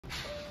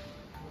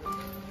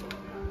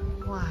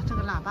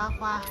喇叭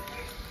花，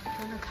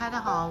真的开得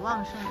好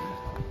旺盛，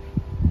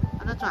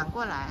把它转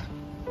过来。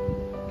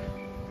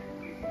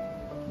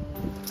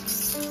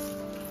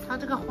它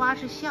这个花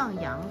是向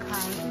阳开，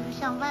就是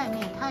向外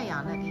面太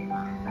阳的地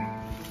方，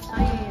所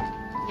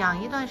以养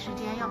一段时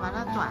间要把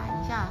它转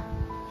一下，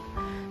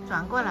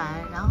转过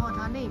来，然后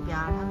它那边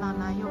它慢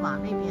慢又往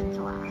那边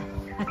转，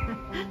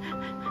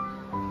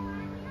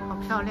好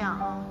漂亮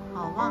啊，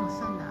好旺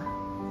盛啊！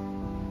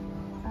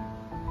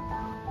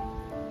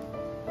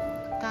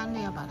干的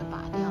要把它拔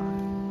掉。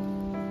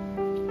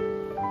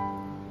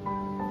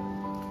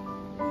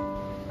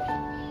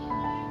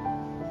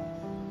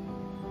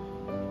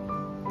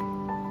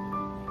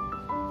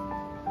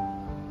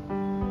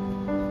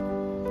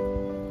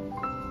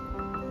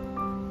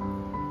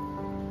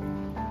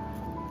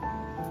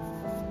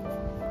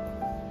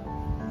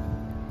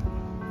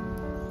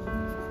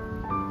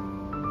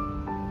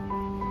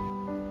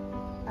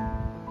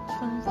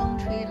春风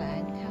吹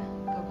来，你看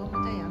狗狗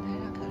们在阳台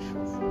上可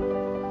舒服了，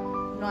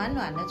暖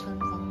暖的春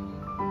风，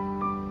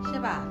是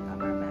吧，宝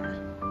贝儿们？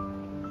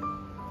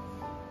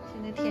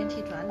现在天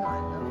气转暖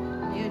了，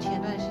没有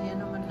前段时间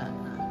那么冷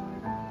了。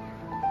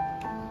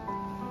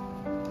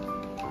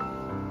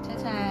彩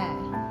彩，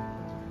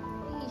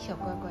咦，小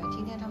乖乖，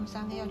今天他们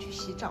3个要去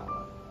洗澡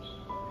了，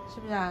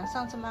是不是啊？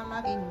上次妈妈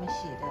给你们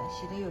洗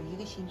的有1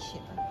个星期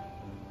了，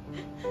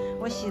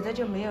我洗的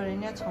就没有人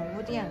家宠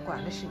物店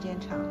管的时间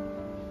长。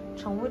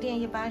宠物店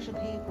一般是可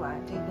以管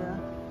这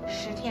个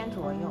10天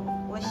左右，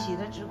我洗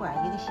的只管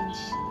1个星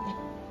期。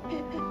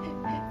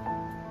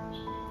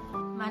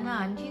满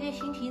娜，你今天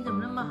心情怎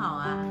么那么好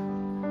啊？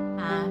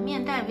啊，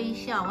面带微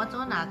笑，我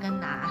走哪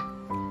跟哪，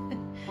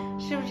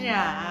是不是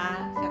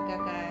啊？小乖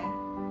乖，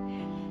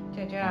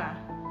这儿，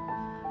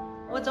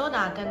我走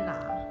哪跟哪，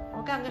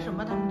我干个什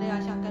么他们都要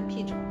像跟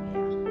屁虫一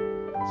样，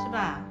是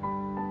吧？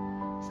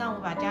上午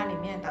把家里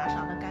面打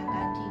扫得干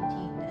干净净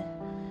的，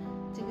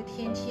这个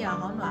天气啊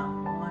好暖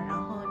和。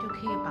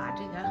可以把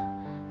这个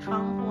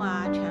窗户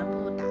啊全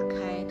部打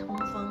开通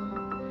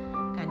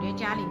风，感觉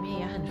家里面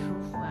也很舒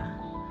服啊。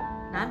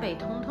南北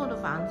通透的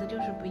房子就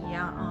是不一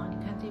样啊，你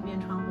看这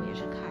边窗户也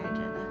是开着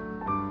的，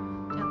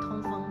这样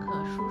通风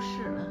可舒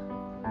适了。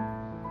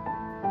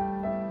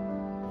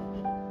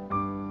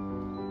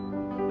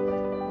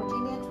我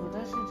今天煮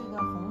的是这个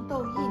红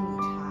豆薏米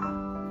茶，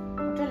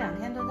我这2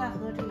天都在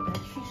喝这个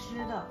祛湿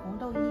的红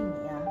豆薏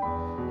米啊，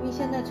因为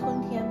现在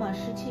春天嘛，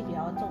湿气比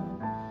较重。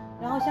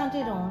然后像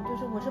这种就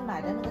是我是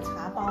买的那个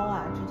茶包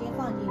啊，直接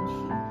放进去。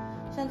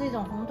像这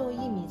种红豆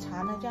薏米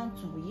茶呢，这样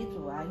煮一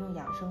煮啊，用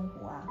养生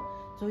壶啊，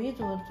煮一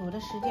煮，煮的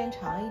时间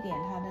长一点，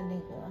它的那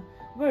个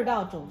味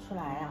道走出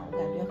来啊，我感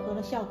觉喝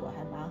了效果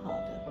还蛮好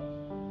的。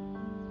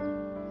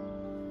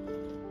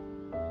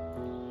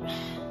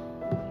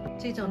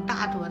这种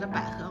大朵的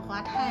百合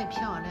花太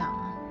漂亮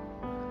了，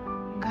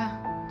你看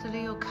这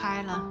里又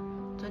开了，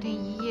昨天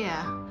1夜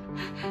啊，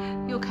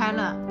又开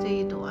了这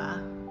一朵啊。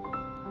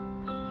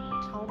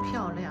超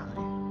漂亮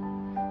哎！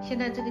现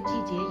在这个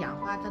季节养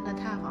花真的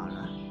太好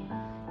了，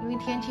因为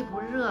天气不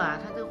热啊，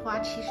它这个花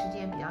期时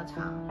间比较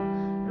长。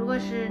如果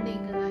是那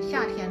个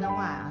夏天的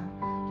话啊，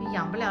就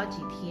养不了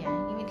几天，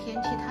因为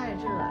天气太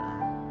热了。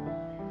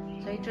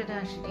所以这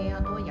段时间要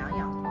多养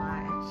养花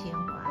哎，鲜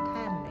花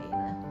太美了，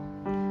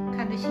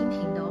看着心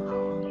情都好。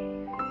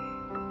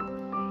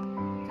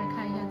再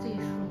看一下这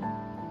树，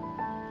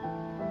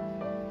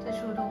这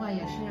树的话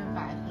也是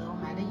百合，我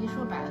买的一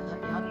束百合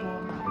比较多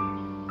嘛。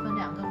分2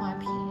个花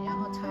瓶，然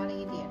后插了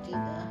一点这个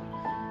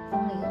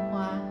风铃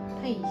花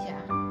配一下，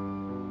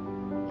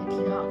也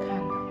挺好看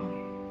的啊。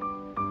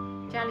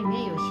家里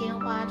面有鲜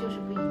花就是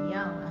不一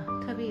样了，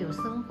特别有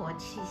生活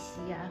气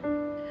息啊。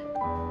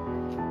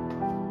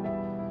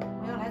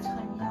我要来称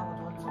一下我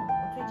多重，我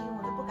最近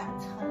我都不敢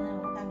称，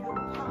我感觉我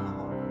胖了好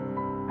多。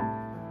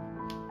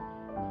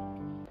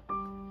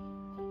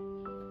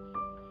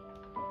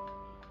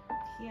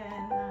天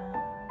哪，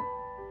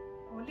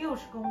我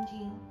60公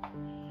斤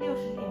，60.15。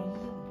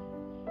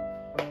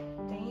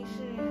等于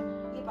是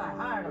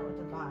120了，我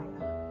的妈呀！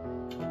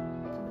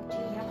怎么今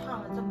年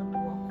胖了这么多？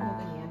过个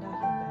年到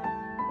现在，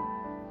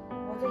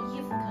我这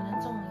衣服可能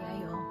重也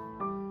有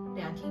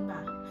2斤吧，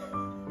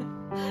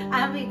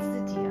安慰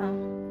自己啊。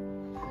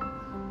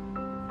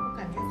我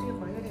感觉这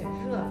会儿有点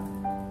热，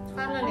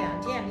穿了2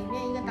件，里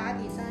面一个打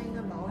底衫，一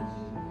个毛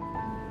衣。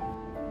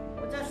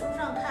我在书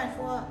上看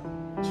说，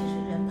其实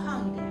人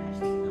胖一点还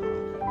是挺好的，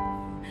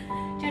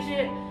就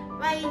是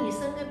万一你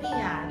生个病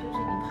啊，就是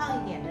你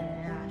胖一点的人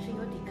啊是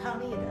有抵抗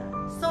力的，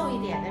瘦一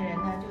点的人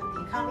呢就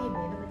抵抗力没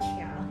那么强，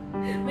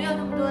没有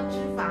那么多脂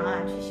肪啊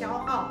去消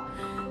耗，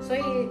所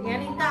以年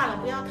龄大了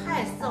不要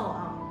太瘦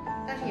啊，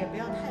但是也不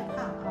要太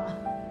胖啊。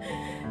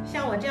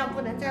像我这样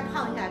不能再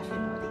胖下去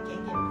了，我得减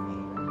肥了。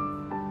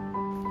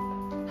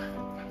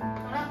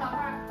好了，宝贝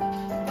儿，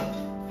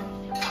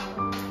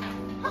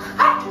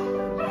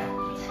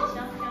香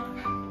香。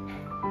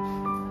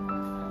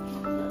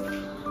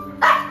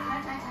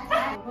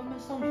我们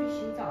送去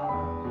洗澡了，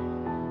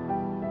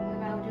回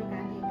来我就赶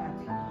紧把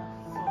这个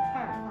手串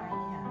穿一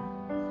下。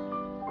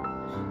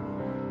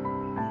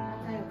刚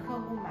才有客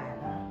户买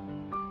了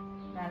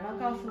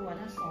告诉我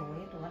它手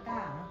围多大，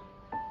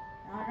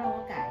然后让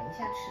我改一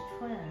下尺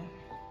寸。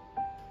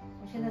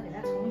我现在给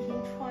它重新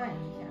串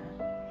一下。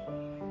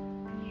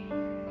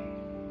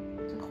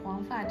这个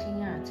黄发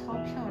巾啊，超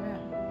漂亮。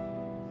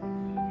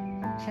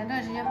前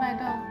段时间卖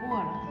断货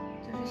了，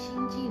这是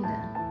新进的。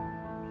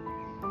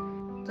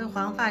这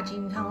黄发巾，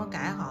你看我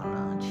改好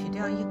了，取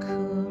掉一颗，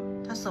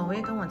它手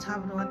围跟我差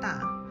不多大，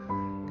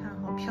看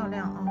好漂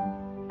亮啊！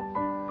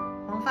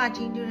黄发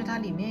巾就是它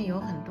里面有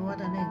很多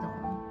的那种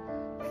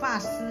发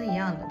丝一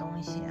样的东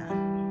西啊，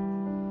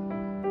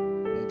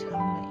非常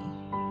美。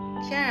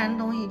天然的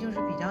东西就是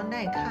比较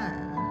耐看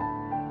啊。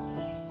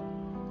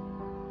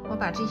我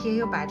把这些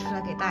又摆出来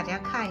给大家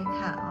看一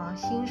看啊，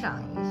欣赏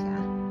一下。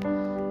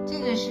这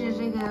个是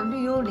这个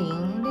绿幽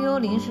灵，绿幽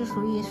灵是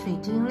属于水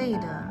晶类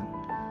的。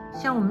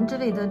像我们这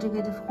里的这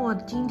个货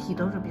晶体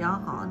都是比较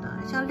好的，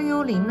像绿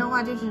幽灵的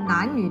话，就是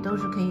男女都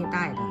是可以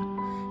戴的。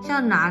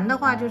像男的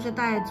话，就是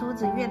戴珠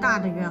子越大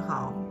的越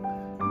好，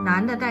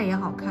男的戴也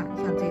好看，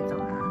像这种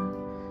啊。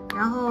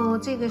然后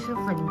这个是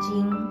粉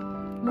晶，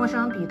莫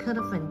桑比克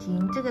的粉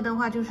晶，这个的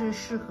话就是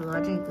适合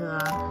这个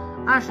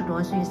20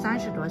多岁、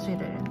30多岁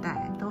的人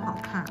戴，都好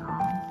看啊。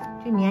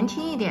就年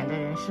轻一点的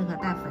人适合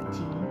戴粉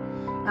晶。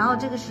然后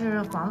这个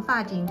是黄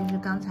发巾，就是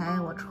刚才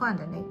我串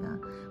的那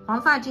个黄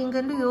发巾，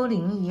跟绿幽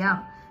灵一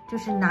样，就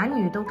是男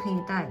女都可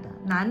以戴的。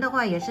男的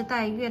话也是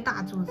戴越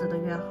大珠子的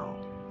越好，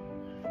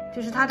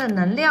就是它的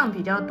能量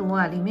比较多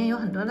啊，里面有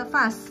很多的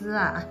发丝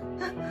啊。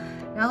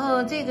然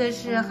后这个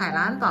是海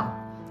蓝宝，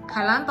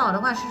海蓝宝的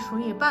话是属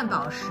于半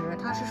宝石，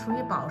它是属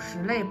于宝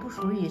石类，不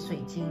属于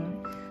水晶，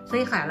所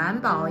以海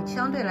蓝宝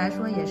相对来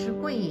说也是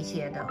贵一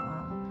些的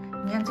啊。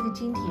你看这个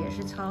晶体也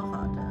是超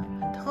好的，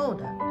很透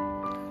的。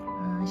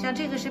像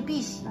这个是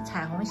碧玺，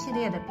彩虹系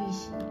列的碧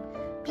玺，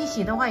碧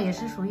玺的话也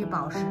是属于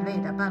宝石类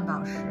的，半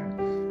宝石。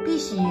碧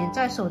玺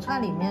在手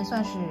串里面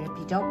算是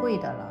比较贵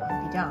的了，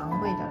比较昂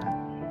贵的了，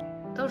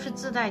都是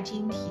自带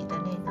晶体的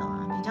那种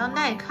啊，比较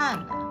耐看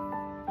的。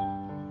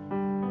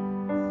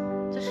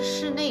这是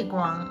室内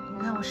光，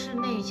你看我室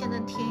内现在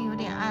天有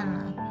点暗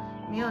了，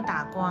没有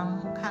打光，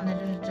看的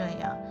就是这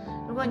样。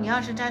如果你要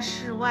是在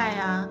室外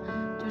啊，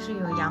就是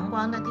有阳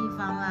光的地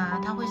方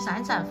啊，它会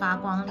闪闪发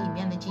光，里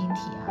面的晶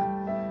体啊。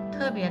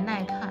特别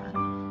耐看，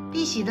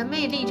碧玺的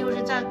魅力就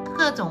是在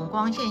各种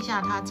光线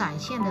下，它展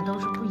现的都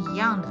是不一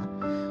样的，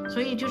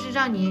所以就是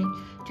让你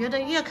觉得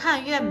越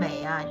看越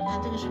美啊！你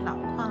看这个是老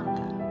矿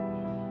的，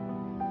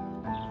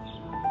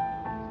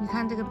你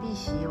看这个碧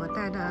玺，我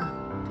戴的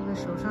这个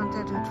手上，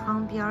在这个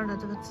窗边的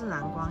这个自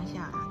然光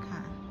下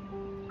看，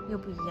又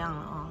不一样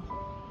了啊，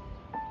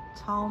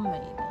超美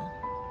的，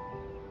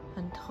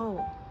很透，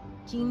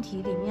晶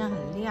体里面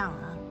很亮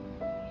啊。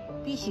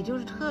碧玺就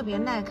是特别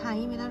耐看，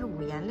因为它是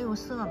5颜6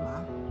色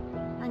嘛，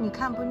让你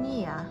看不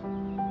腻啊。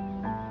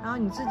然后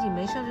你自己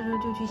没事的时候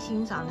就去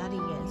欣赏它的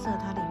颜色，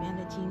它里面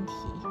的晶体，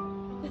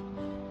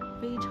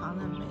非常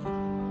的美。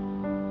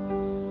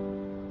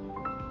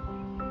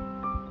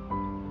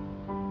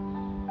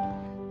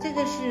这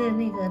个是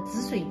那个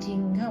紫水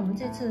晶，你看我们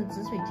这次的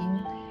紫水晶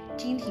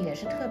晶体也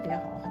是特别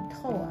好，很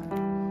透啊。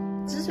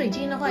紫水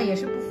晶的话也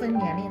是不分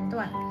年龄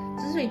段，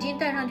紫水晶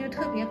戴上就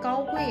特别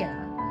高贵啊。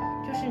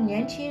就是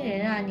年轻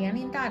人啊，年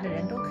龄大的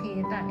人都可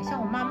以戴。像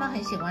我妈妈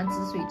很喜欢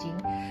紫水晶，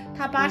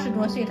她80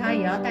多岁，她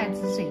也要戴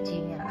紫水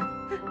晶啊。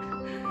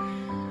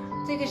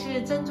这个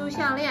是珍珠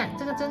项链，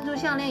这个珍珠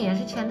项链也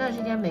是前段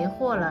时间没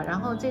货了，然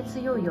后这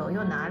次又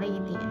拿了一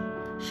点，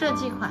设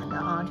计款的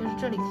啊，就是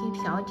这里可以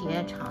调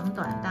节长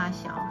短大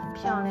小，很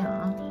漂亮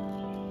啊。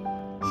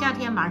夏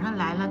天马上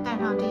来了，戴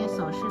上这些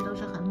首饰都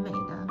是很美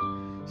的。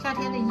夏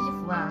天的衣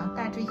服啊，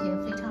戴这些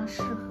非常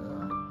适合。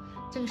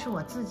这个是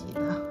我自己的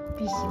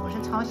碧玺，我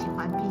是超喜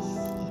欢碧玺。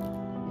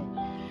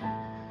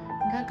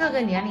你看各个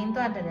年龄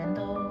段的人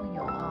都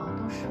有啊，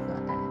都适合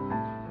戴。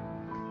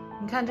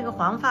你看这个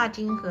黄发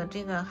巾和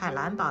这个海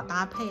蓝宝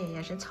搭配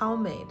也是超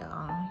美的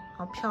啊，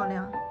好漂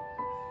亮。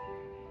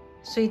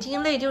水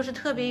晶类就是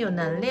特别有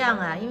能量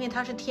啊，因为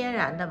它是天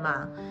然的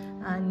嘛。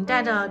你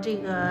戴到这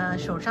个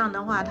手上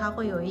的话，它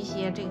会有一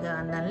些这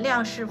个能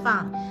量释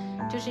放。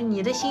就是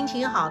你的心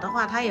情好的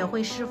话，它也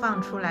会释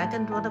放出来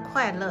更多的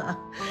快乐，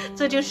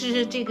这就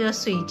是这个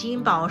水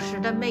晶宝石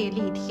的魅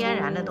力，天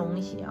然的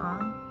东西啊。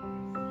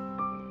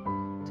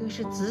这个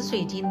是紫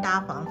水晶搭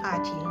黄发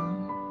巾，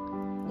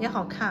也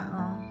好看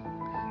啊。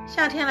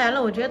夏天来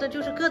了，我觉得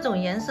就是各种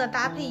颜色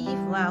搭配衣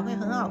服啊，会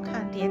很好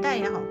看，叠戴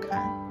也好看。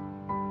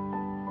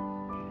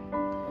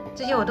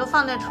这些我都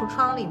放在橱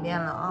窗里面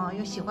了啊，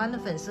有喜欢的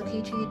粉丝可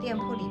以去店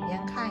铺里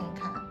面看一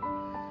看。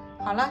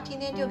好了，今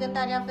天就跟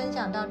大家分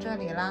享到这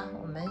里啦，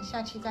我们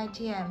下期再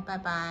见，拜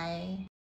拜。